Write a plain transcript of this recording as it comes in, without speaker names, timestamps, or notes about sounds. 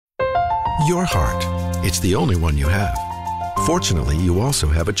Your heart. It's the only one you have. Fortunately, you also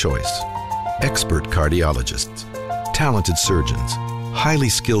have a choice. Expert cardiologists, talented surgeons, highly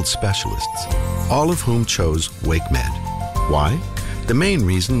skilled specialists, all of whom chose WakeMed. Why? The main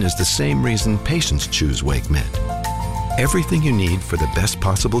reason is the same reason patients choose WakeMed. Everything you need for the best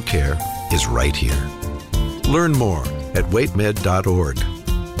possible care is right here. Learn more at wakemed.org.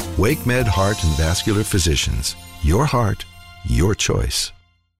 WakeMed Heart and Vascular Physicians. Your heart, your choice.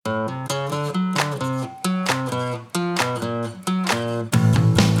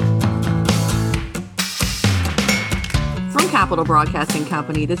 Capital Broadcasting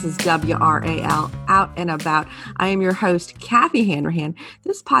Company. This is WRAL Out and About. I am your host, Kathy Hanrahan.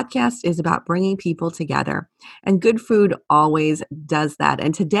 This podcast is about bringing people together, and good food always does that.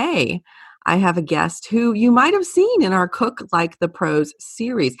 And today, I have a guest who you might have seen in our Cook Like the Pros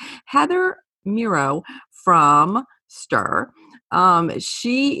series, Heather Miro from Stir.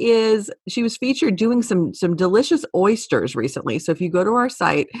 She was featured doing some delicious oysters recently. So if you go to our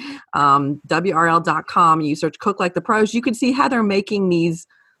site, WRL.com, and you search Cook Like the Pros, you can see Heather making these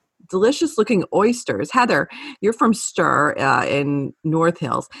delicious looking oysters. Heather, you're from Stir in North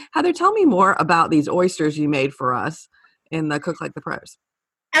Hills. Heather, tell me more about these oysters you made for us in the Cook Like the Pros.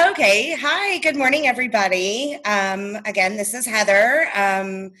 Okay. Hi. Good morning, everybody. Again, this is Heather.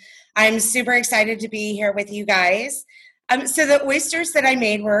 I'm super excited to be here with you guys. So the oysters that I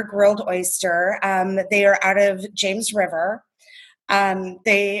made were a grilled oyster. They are out of James River.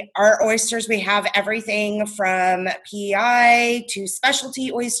 They are oysters. We have everything from PEI to specialty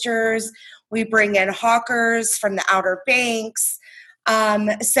oysters. We bring in hawkers from the Outer Banks.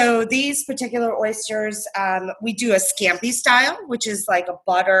 So these particular oysters, we do a scampi style, which is like a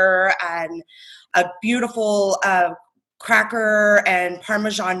butter and a beautiful cracker and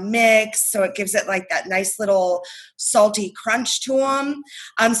Parmesan mix, so it gives it like that nice little salty crunch to them.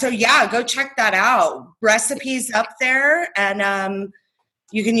 So yeah, go check that out. Recipes up there, and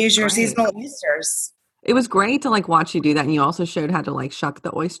you can use your seasonal oysters. It was great to watch you do that, and you also showed how to shuck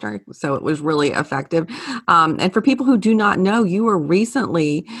the oyster, so it was really effective. And for people who do not know, you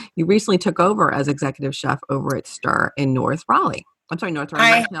recently took over as executive chef over at Stir in North Raleigh. North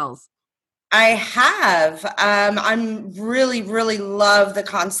Hills. I have. I'm really, really love the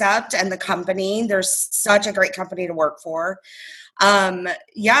concept and the company. They're such a great company to work for. So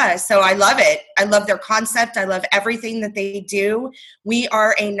I love it. I love their concept. I love everything that they do. We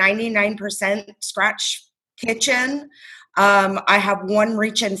are a 99% scratch kitchen. I have one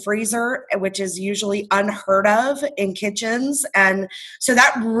reach-in freezer, which is usually unheard of in kitchens. And so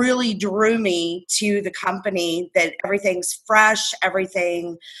that really drew me to the company, that everything's fresh,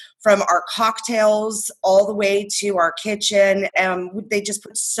 everything from our cocktails all the way to our kitchen. They just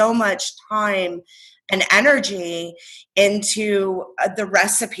put so much time and energy into the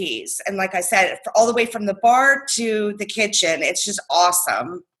recipes. And like I said, all the way from the bar to the kitchen, it's just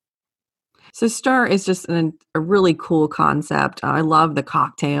awesome. So Stir is just a really cool concept. I love the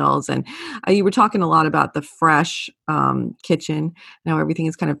cocktails, and you were talking a lot about the fresh kitchen. Now everything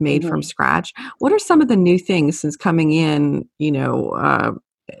is kind of made from scratch. What are some of the new things since coming in,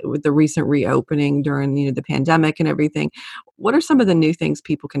 with the recent reopening during the pandemic and everything? What are some of the new things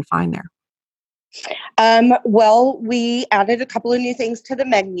people can find there? Well, we added a couple of new things to the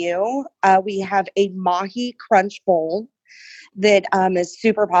menu. We have a Mahi Crunch Bowl that is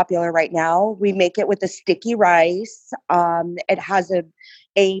super popular right now. We make it with a sticky rice. It has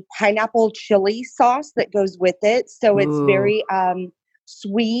a pineapple chili sauce that goes with it. So it's very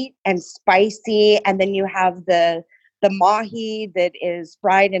sweet and spicy. And then you have the mahi that is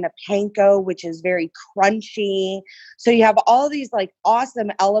fried in a panko, which is very crunchy. So you have all these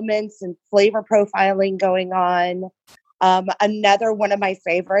awesome elements and flavor profiling going on. Another one of my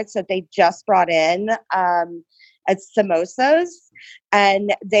favorites that they just brought in, it's samosas,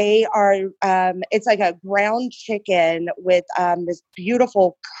 and they are, it's like a ground chicken with this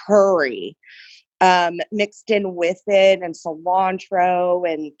beautiful curry mixed in with it, and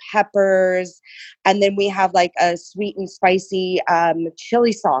cilantro and peppers. And then we have a sweet and spicy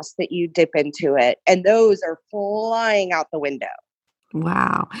chili sauce that you dip into it. And those are flying out the window.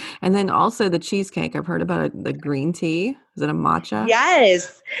 Wow. And then also the cheesecake. I've heard about the green tea. Is it a matcha?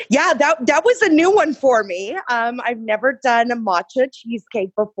 Yes. Yeah, that was a new one for me. I've never done a matcha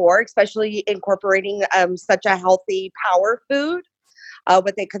cheesecake before, especially incorporating such a healthy power food,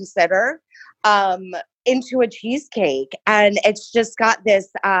 what they consider, into a cheesecake. And it's just got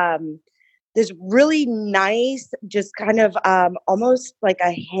this really nice, just kind of almost like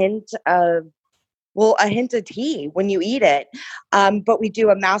a hint of tea when you eat it. But we do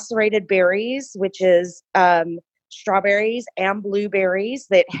a macerated berries, which is strawberries and blueberries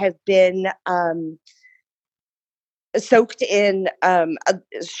that have been soaked in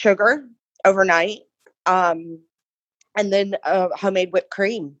sugar overnight, and then homemade whipped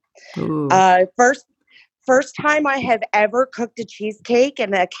cream. Ooh. First time I have ever cooked a cheesecake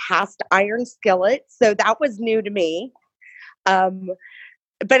in a cast iron skillet, so that was new to me.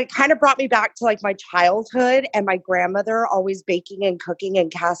 But it kind of brought me back to like my childhood and my grandmother always baking and cooking in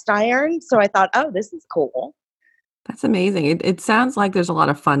cast iron. So I thought, oh, this is cool. That's amazing. It sounds like there's a lot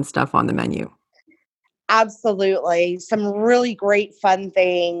of fun stuff on the menu. Absolutely. Some really great fun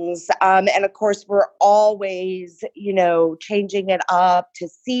things. And of course, we're always, changing it up to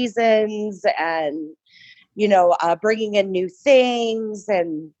seasons and, bringing in new things.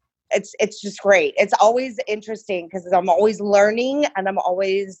 And it's just great. It's always interesting because I'm always learning and I'm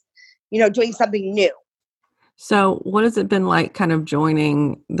always, doing something new. So what has it been like kind of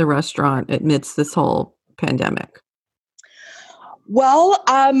joining the restaurant amidst this whole pandemic? Well,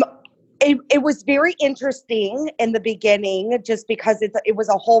 it was very interesting in the beginning just because it was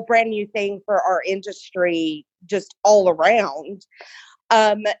a whole brand new thing for our industry just all around.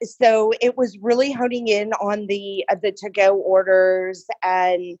 So it was really honing in on the to-go orders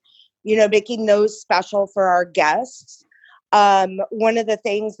and, making those special for our guests. One of the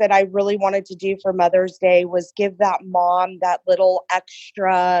things that I really wanted to do for Mother's Day was give that mom that little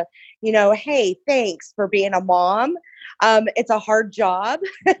extra, hey, thanks for being a mom. It's a hard job.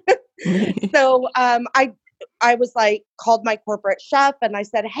 So I was like, called my corporate chef and I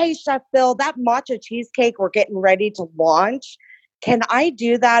said, hey, Chef Bill, that matcha cheesecake we're getting ready to launch. Can I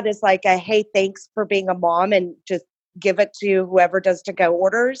do that as like a, hey, thanks for being a mom and just give it to whoever does to-go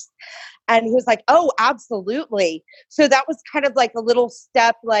orders? And he was like, oh, absolutely. So that was kind of like a little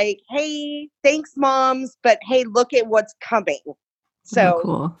step like, hey, thanks, moms, but hey, look at what's coming. So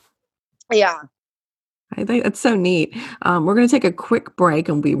cool. Yeah. I think that's so neat. We're going to take a quick break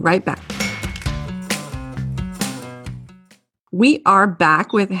and we'll be right back. We are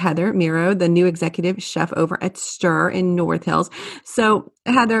back with Heather Miro, the new executive chef over at Stir in North Hills. So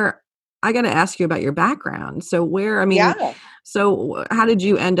Heather, I got to ask you about your background. So so how did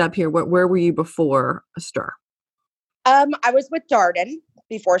you end up here? Where were you before Stir? I was with Darden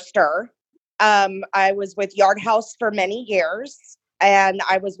before Stir. I was with Yard House for many years. And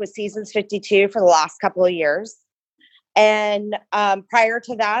I was with Seasons 52 for the last couple of years. And prior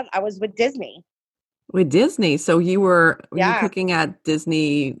to that, I was with Disney. With Disney. So you were you cooking at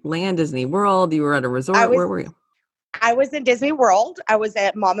Disneyland, Disney World? You were at a resort? Where were you? I was in Disney World. I was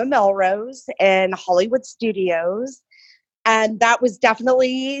at Mama Melrose and Hollywood Studios. And that was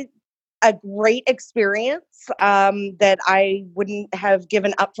definitely a great experience that I wouldn't have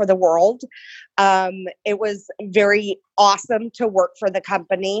given up for the world. It was very awesome to work for the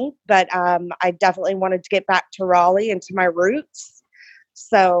company, but I definitely wanted to get back to Raleigh and to my roots.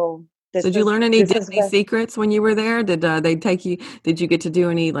 So did you learn any Disney secrets when you were there? Did they take you? Did you get to do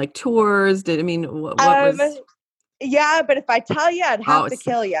any like tours? What was? Yeah, but if I tell you, I'd have to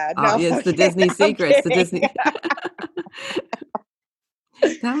kill you. No, it's the Disney secrets. The Disney.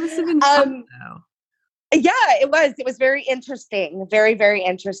 That must have been fun, though. Yeah, it was. It was very interesting. Very, very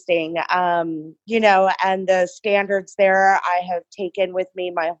interesting. And the standards there I have taken with me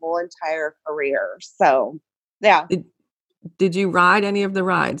my whole entire career. So, yeah. Did you ride any of the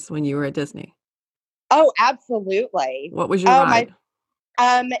rides when you were at Disney? Oh, absolutely. What was your ride?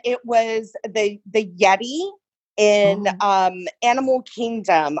 It was the Yeti in Animal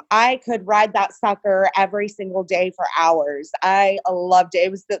Kingdom. I could ride that sucker every single day for hours. I loved it.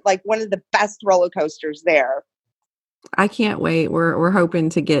 It was one of the best roller coasters there. I can't wait. We're hoping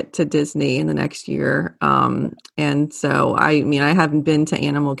to get to Disney in the next year. And so I haven't been to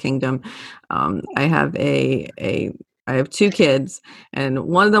Animal Kingdom. I have two kids, and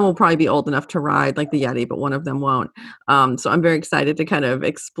one of them will probably be old enough to ride like the Yeti, but one of them won't. So I'm very excited to kind of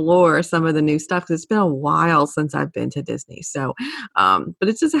explore some of the new stuff because it's been a while since I've been to Disney. So, but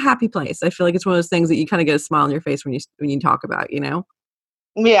it's just a happy place. I feel like it's one of those things that you kind of get a smile on your face when you talk about,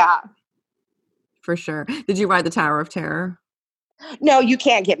 Yeah. For sure. Did you ride the Tower of Terror? No, you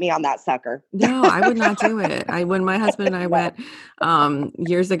can't get me on that sucker. No, I would not do it. When my husband and I went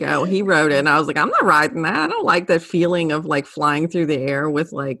years ago, he rode it and I was like, I'm not riding that. I don't like that feeling of like flying through the air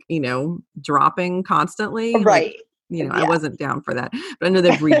with dropping constantly. Right. I wasn't down for that. But I know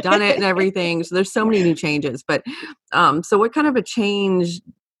they've redone it and everything. So there's so many new changes. But so what kind of a change,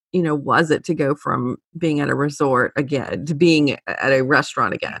 was it to go from being at a resort again to being at a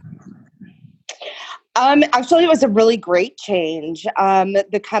restaurant again? Actually, it was a really great change.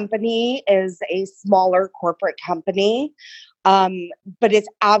 The company is a smaller corporate company. But it's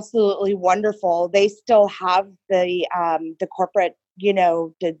absolutely wonderful. They still have the corporate,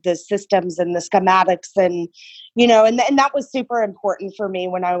 the systems and the schematics, and and that was super important for me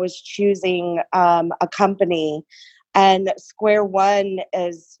when I was choosing a company. And Square One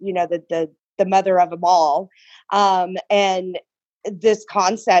is, the mother of them all, and this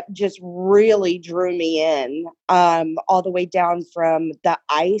concept just really drew me in, all the way down from the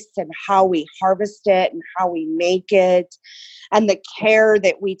ice and how we harvest it and how we make it, and the care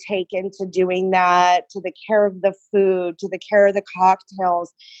that we take into doing that, to the care of the food, to the care of the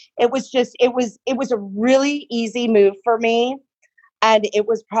cocktails. It was a really easy move for me. And it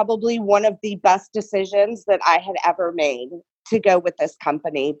was probably one of the best decisions that I had ever made to go with this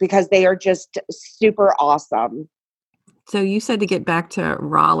company, because they are just super awesome. So you said to get back to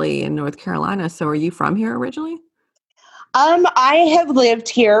Raleigh in North Carolina. So are you from here originally? I have lived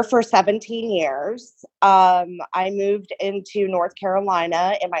here for 17 years. I moved into North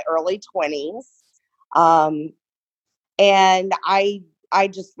Carolina in my early 20s. And I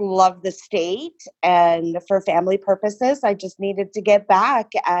just love the state, and for family purposes, I just needed to get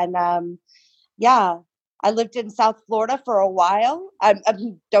back. And I lived in South Florida for a while.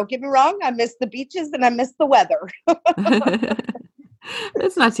 Don't get me wrong, I miss the beaches and I miss the weather.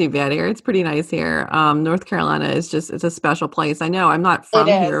 It's not too bad here. It's pretty nice here. North Carolina it's a special place. I know I'm not from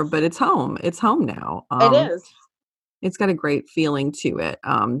here, but it's home. It's home now. It is. It's got a great feeling to it.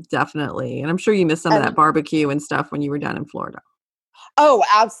 Definitely. And I'm sure you missed some of that barbecue and stuff when you were down in Florida. Oh,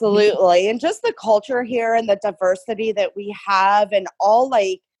 absolutely. And just the culture here and the diversity that we have, and all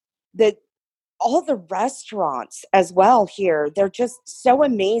the restaurants as well here. They're just so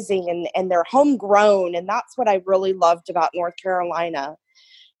amazing, and they're homegrown. And that's what I really loved about North Carolina.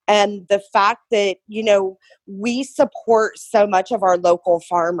 And the fact that, we support so much of our local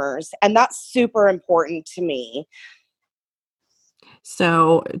farmers, and that's super important to me.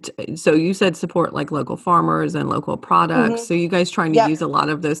 So you said support like local farmers and local products. Mm-hmm. So you guys trying to use a lot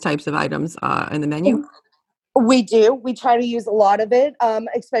of those types of items in the menu? We do. We try to use a lot of it,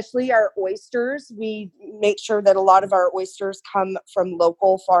 especially our oysters. We make sure that a lot of our oysters come from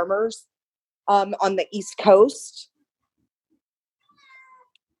local farmers on the East Coast.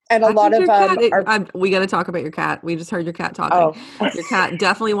 And a lot of we got to talk about your cat. We just heard your cat talking. Oh. Your cat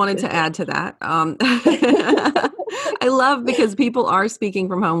definitely wanted to add to that. I love, because people are speaking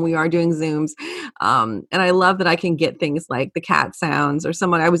from home. We are doing Zooms. And I love that I can get things like the cat sounds, or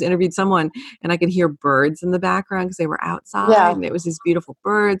I interviewed someone and I could hear birds in the background because they were outside and it was these beautiful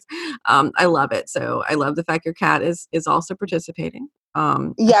birds. I love it. So I love the fact your cat is also participating.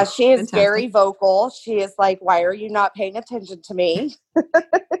 She is very vocal. She is like, why are you not paying attention to me?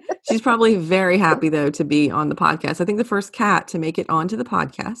 She's probably very happy, though, to be on the podcast. I think the first cat to make it onto the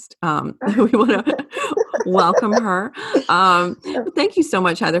podcast. We want to welcome her. Thank you so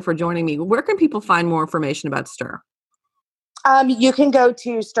much, Heather, for joining me. Where can people find more information about Stir? You can go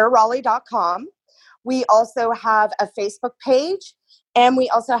to stirraleigh.com. We also have a Facebook page, and we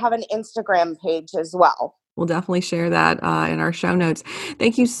also have an Instagram page as well. We'll definitely share that in our show notes.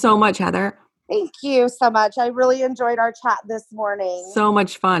 Thank you so much, Heather. Thank you so much. I really enjoyed our chat this morning. So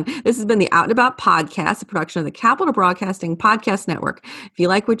much fun. This has been the Out and About podcast, a production of the Capital Broadcasting Podcast Network. If you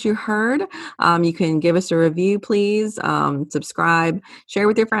like what you heard, you can give us a review, please. Subscribe, share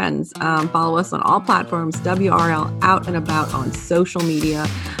with your friends. Follow us on all platforms, WRL Out and About on social media.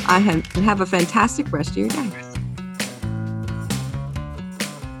 Have a fantastic rest of your day.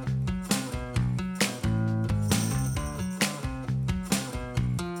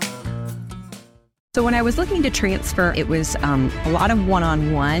 So when I was looking to transfer, it was a lot of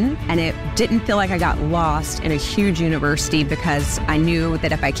one-on-one, and it didn't feel like I got lost in a huge university, because I knew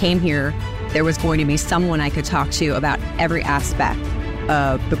that if I came here, there was going to be someone I could talk to about every aspect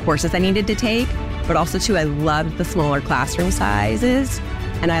of the courses I needed to take, but also too, I loved the smaller classroom sizes,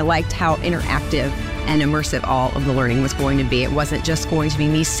 and I liked how interactive and immersive all of the learning was going to be. It wasn't just going to be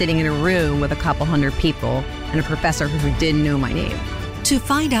me sitting in a room with a couple hundred people and a professor who didn't know my name. To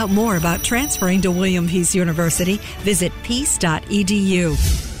find out more about transferring to William Peace University, visit peace.edu.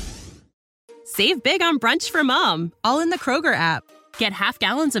 Save big on brunch for mom, all in the Kroger app. Get half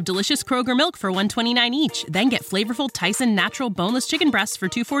gallons of delicious Kroger milk for $1.29 each. Then get flavorful Tyson natural boneless chicken breasts for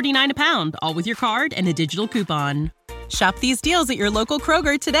 $2.49 a pound, all with your card and a digital coupon. Shop these deals at your local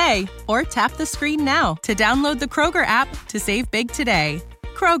Kroger today, or tap the screen now to download the Kroger app to save big today.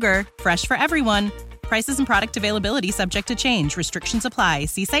 Kroger, fresh for everyone. Prices and product availability subject to change. Restrictions apply.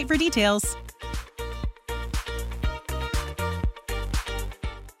 See site for details.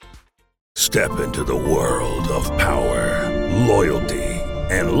 Step into the world of power, loyalty,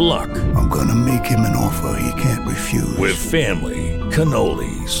 and luck. I'm gonna make him an offer he can't refuse. With family,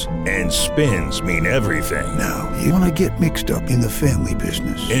 cannolis, and spins mean everything. Now, you wanna get mixed up in the family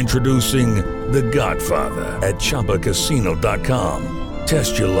business. Introducing The Godfather at ChumbaCasino.com.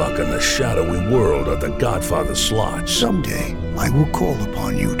 Test your luck in the shadowy world of The Godfather slot. Someday, I will call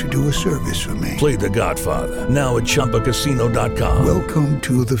upon you to do a service for me. Play The Godfather, now at ChumbaCasino.com. Welcome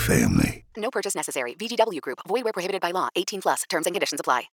to the family. No purchase necessary. VGW Group. Void where prohibited by law. 18+. Terms and conditions apply.